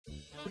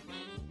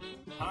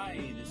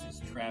Hi, this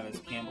is Travis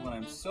Campbell, and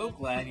I'm so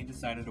glad you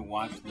decided to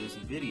watch this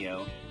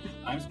video.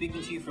 I'm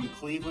speaking to you from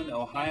Cleveland,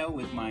 Ohio,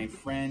 with my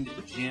friend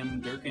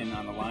Jim Durkin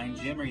on the line.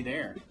 Jim, are you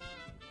there?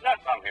 Yes,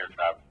 I'm here,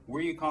 Travis.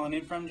 Where are you calling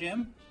in from,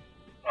 Jim?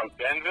 From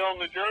Benville,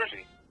 New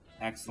Jersey.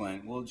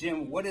 Excellent. Well,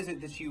 Jim, what is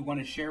it that you want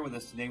to share with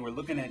us today? We're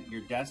looking at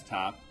your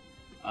desktop.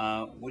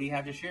 What do you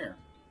have to share?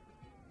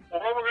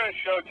 Well, what we're going to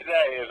show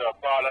today is our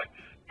product,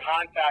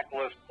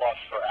 Contactless Plus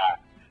for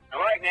Act.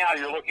 And right now,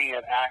 you're looking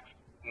at Act's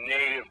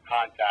native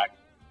contact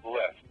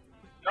list.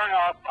 Turn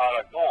our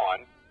product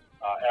on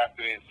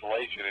after the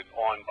installation. It's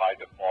on by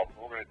default.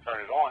 We're going to turn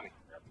it on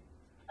here.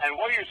 And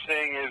what you're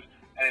seeing is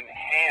an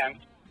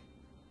enhanced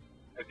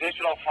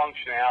additional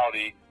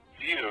functionality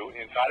view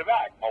inside of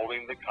Act,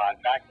 holding the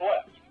contact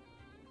list.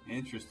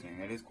 Interesting.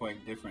 That is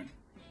quite different.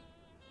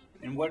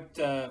 And what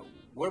are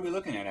we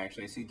looking at,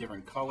 actually? I see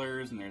different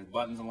colors, and there's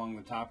buttons along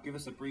the top. Give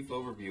us a brief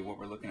overview of what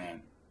we're looking at.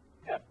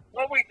 Yeah.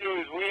 What we do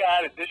is we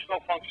add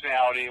additional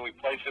functionality, and we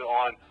place it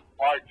on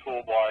our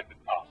toolbar at the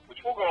top,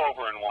 which we'll go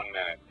over in 1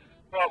 minute.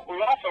 But we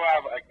also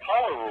have a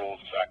color rules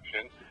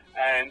section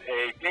and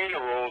a data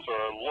rules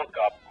or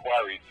lookup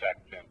query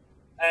section.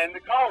 And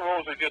the color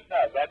rules are just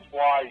that. That's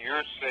why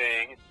you're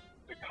seeing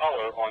the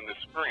color on the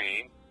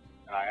screen.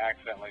 And I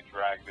accidentally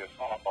dragged this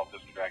off. I'll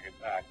just drag it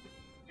back.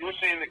 You're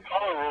seeing the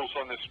color rules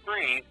on the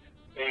screen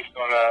based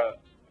on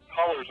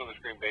colors on the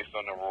screen based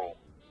on the rule.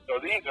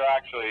 So these are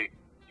actually,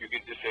 you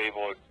can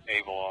disable or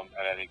enable them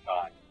at any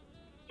time.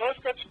 So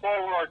let's get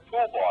started with our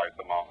toolbar at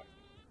the moment.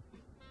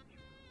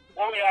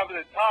 What we have at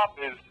the top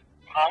is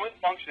common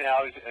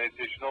functionalities and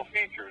additional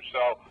features.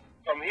 So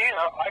from here,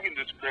 I can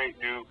just create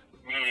new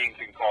meetings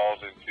and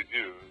calls and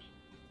to-dos.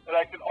 But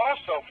I can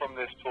also, from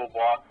this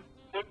toolbar,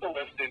 put the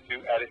list into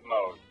edit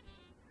mode.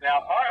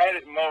 Now, our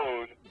edit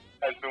mode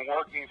has been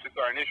working since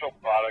our initial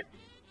product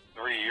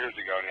 3 years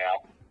ago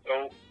now. So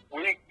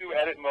we do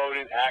edit mode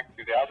in Act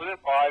 2005,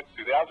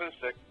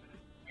 2006,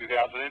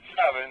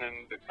 2007,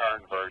 and the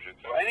current version.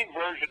 So any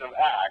version of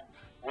Act,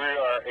 we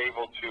are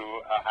able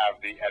to have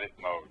the edit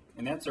mode.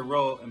 And that's a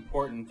real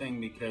important thing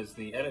because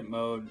the edit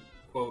mode,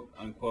 quote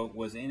unquote,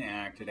 was in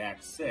Act at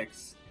Act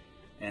 6,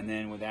 and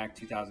then with Act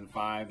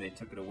 2005 they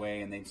took it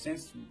away, and they've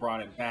since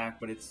brought it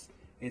back, but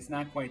it's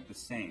not quite the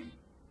same.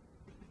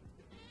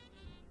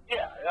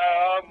 Yeah,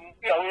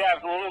 we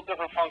have a little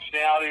different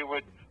functionality.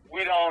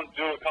 We don't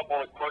do a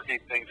couple of quirky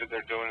things that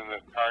they're doing in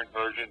the current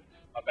version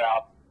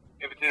about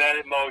if it's in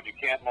edit mode, you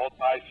can't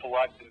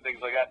multi-select and things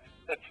like that.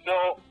 That's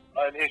still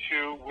an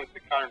issue with the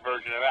current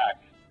version of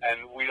Act,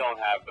 and we don't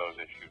have those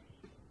issues.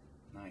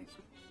 Nice.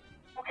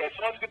 Okay,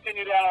 so let's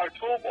continue down our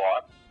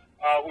toolbar.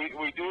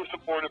 We do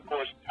support, of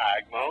course,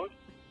 tag mode,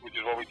 which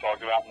is what we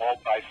talked about,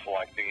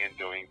 multi-selecting and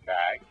doing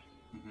tags.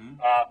 Mm-hmm.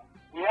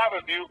 We have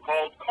a view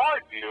called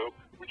Card View,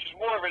 which is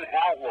more of an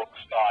Outlook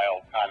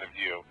style kind of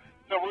view.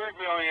 So we're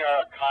viewing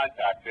our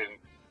contacts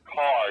in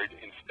card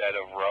instead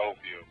of row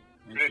view.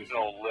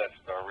 Traditional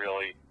lists are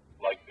really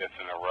like this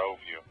in a row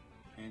view.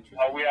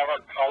 We have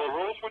our color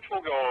rules, which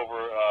we'll go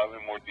over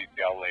in more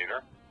detail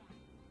later.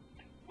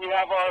 We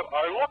have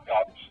our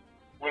lookups,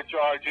 which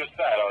are just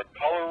that, our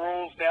color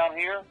rules down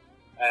here,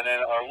 and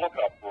then our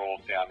lookup rules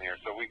down here.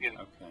 So we can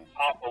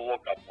pop a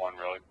lookup one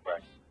really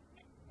quick.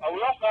 We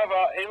also have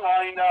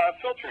inline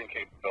filtering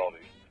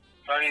capabilities.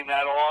 Turning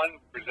that on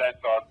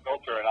presents our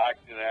filter, and I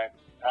can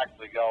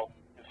actually go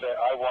and say,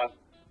 I want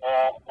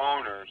all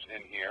owners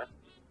in here.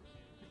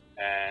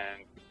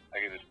 And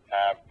I can just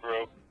tab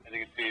through, and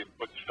you can see it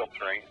puts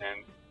filtering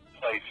in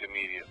place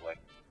immediately.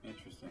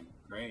 Interesting.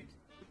 Great.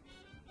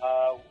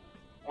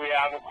 We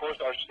have, of course,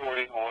 our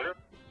sorting order.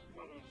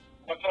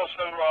 What's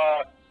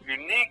also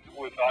unique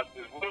with us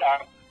is we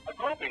have a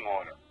grouping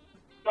order.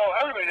 So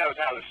everybody knows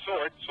how to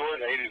sort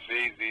A to Z,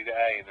 Z to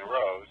A in the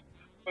rows.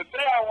 But say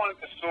I wanted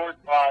to sort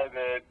by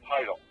the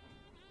title.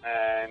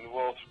 And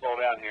we'll scroll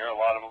down here, a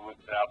lot of them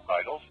without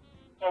titles.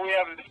 So we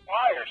have this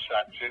buyer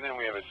section, and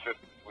we have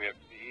assistants, we have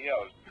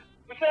CEOs.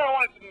 But say I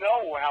wanted to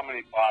know how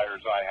many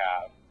buyers I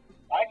have.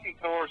 I can,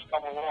 of course,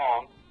 come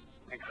along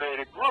and create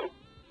a group.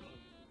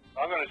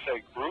 I'm going to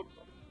say group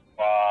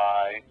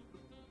by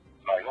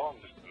title.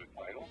 I'm just going to do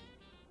title.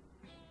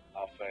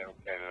 I'll say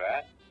okay to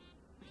that.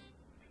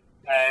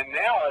 And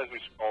now as we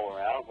scroll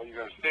around, what you're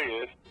going to see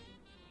is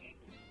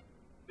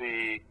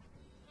the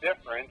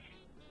difference.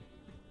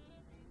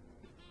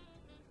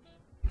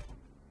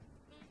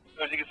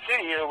 So as you can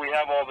see here, we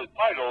have all the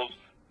titles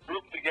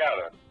grouped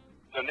together.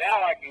 So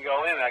now I can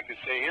go in and I can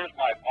say, here's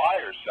my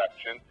buyer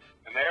section,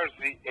 and there's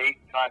the 8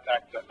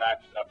 contacts that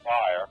match that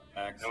buyer.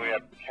 Excellent. And we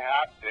have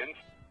captains,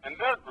 and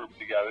they're grouped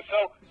together.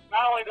 So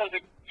not only does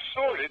it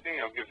sort it,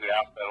 gives it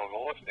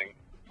alphabetical listing,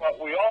 but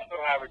we also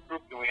have it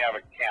grouped and we have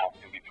a count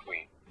in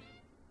between.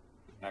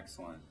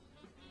 Excellent.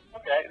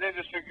 Okay, then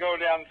just to go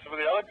down some of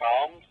the other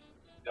columns,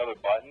 the other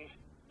buttons,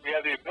 we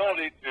have the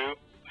ability to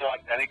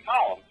select any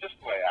column, just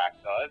the way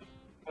Act does.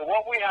 But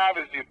what we have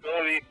is the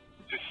ability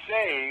to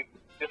save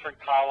different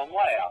column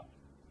layouts.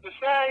 So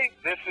say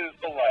this is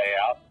the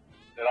layout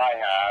that I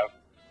have,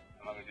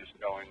 and let me just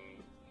go and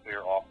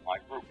clear off my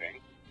grouping.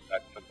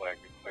 That's the way I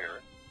can clear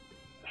it.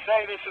 Say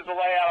say this is the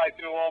layout I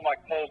do all my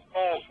cold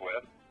calls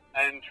with,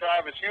 and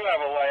Travis, you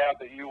have a layout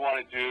that you want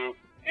to do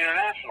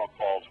international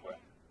calls with.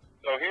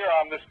 So here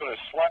I'm just going to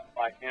select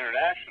my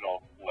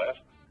international list,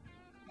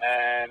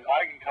 and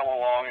I can come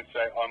along and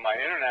say on my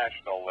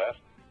international list,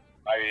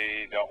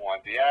 I don't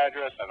want the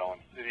address, I don't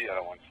want city, I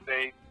don't want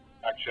state.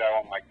 Actually, I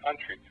want my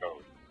country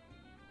code.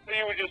 So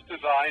you would just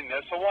design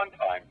this a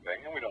one-time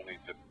thing, and we don't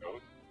need zip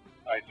code.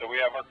 All right, so we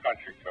have our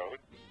country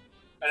code.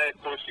 And of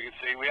course, you can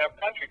see we have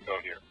country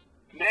code here.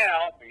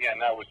 Now, again,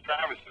 that was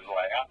Travis's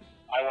layout.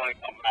 I want to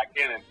come back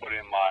in and put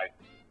in my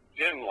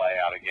gym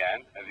layout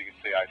again. As you can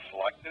see, I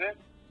selected it.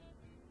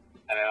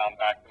 And then I'm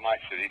back to my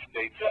city,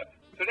 state, zip.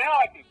 So now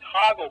I can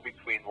toggle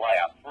between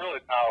layouts.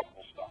 Really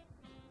powerful stuff.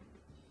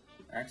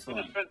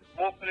 Excellent.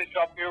 We'll finish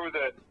up here with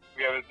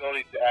we have the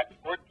ability to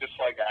export, just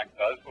like ACT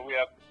does, but we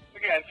have,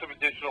 again, some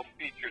additional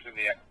features in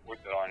the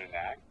export that aren't in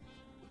ACT.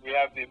 We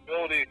have the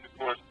ability to, of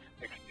course,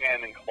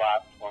 expand and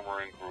collapse when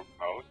we're in group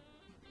mode.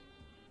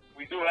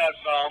 We do have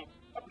some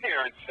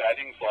appearance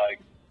settings, like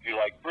do you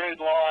like grid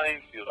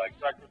lines, do you like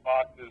record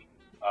boxes,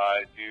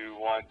 do you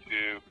want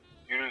to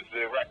use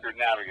the record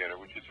navigator,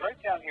 which is right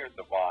down here at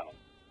the bottom.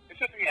 It's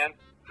just, again,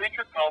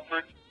 creature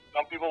comforts.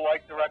 Some people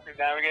like the record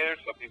navigator,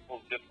 some people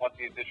just want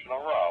the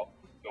additional row,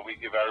 so we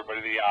give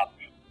everybody the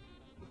option.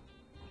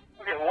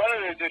 Okay, one of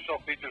the additional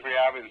features we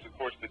have is, of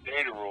course, the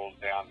data rules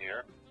down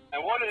here.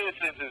 And what it is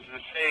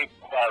the save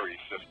query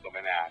system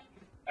in ACT.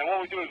 And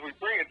what we do is we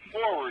bring it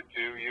forward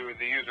to you in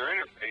the user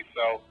interface.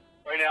 So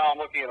right now I'm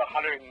looking at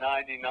 199,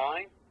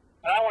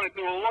 and I want to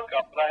do a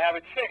lookup, but I have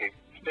it saved.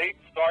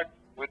 State starts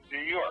with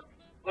New York.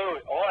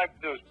 Literally, all I have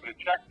to do is put a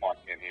check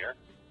mark in here.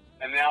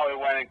 And now it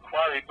went and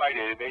queried my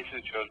database and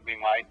it shows me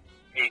my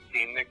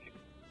 18 NICU.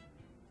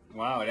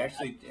 Wow, it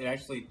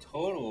actually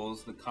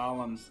totals the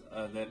columns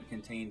that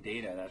contain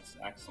data. That's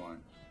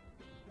excellent.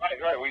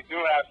 Right. We do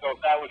have, so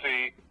if that was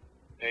a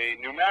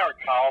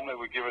numeric column, it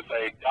would give us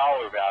a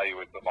dollar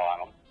value at the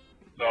bottom.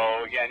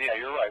 So again, yeah,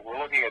 you're right. We're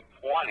looking at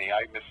 20.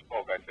 I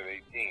misspoke. I said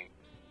 18.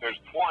 There's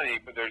 20,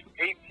 but there's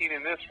 18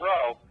 in this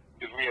row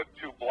because we have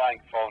 2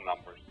 blank phone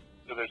numbers.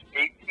 So there's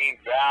 18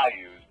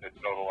 values that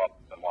total up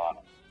at the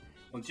bottom.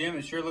 Well, Jim,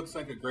 it sure looks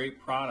like a great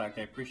product.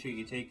 I appreciate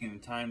you taking the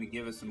time to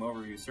give us some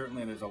overview.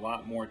 Certainly there's a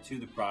lot more to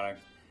the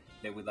product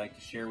that we'd like to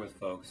share with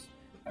folks.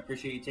 I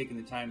appreciate you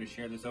taking the time to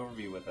share this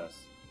overview with us.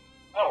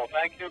 Oh,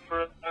 thank you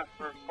for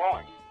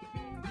calling.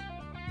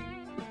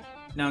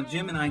 Now,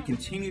 Jim and I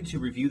continued to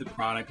review the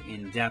product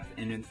in depth,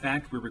 and in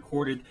fact, we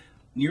recorded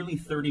nearly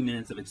 30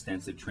 minutes of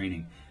extensive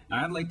training.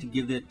 Now, I'd like to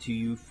give that to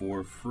you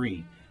for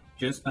free,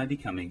 just by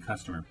becoming a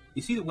customer.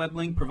 You see the web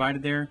link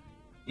provided there?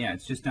 Yeah,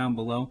 it's just down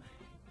below.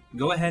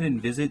 Go ahead and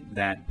visit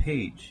that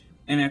page.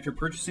 And after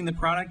purchasing the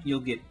product, you'll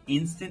get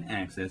instant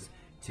access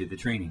to the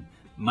training.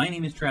 My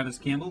name is Travis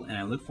Campbell, and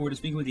I look forward to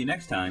speaking with you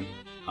next time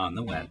on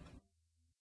the web.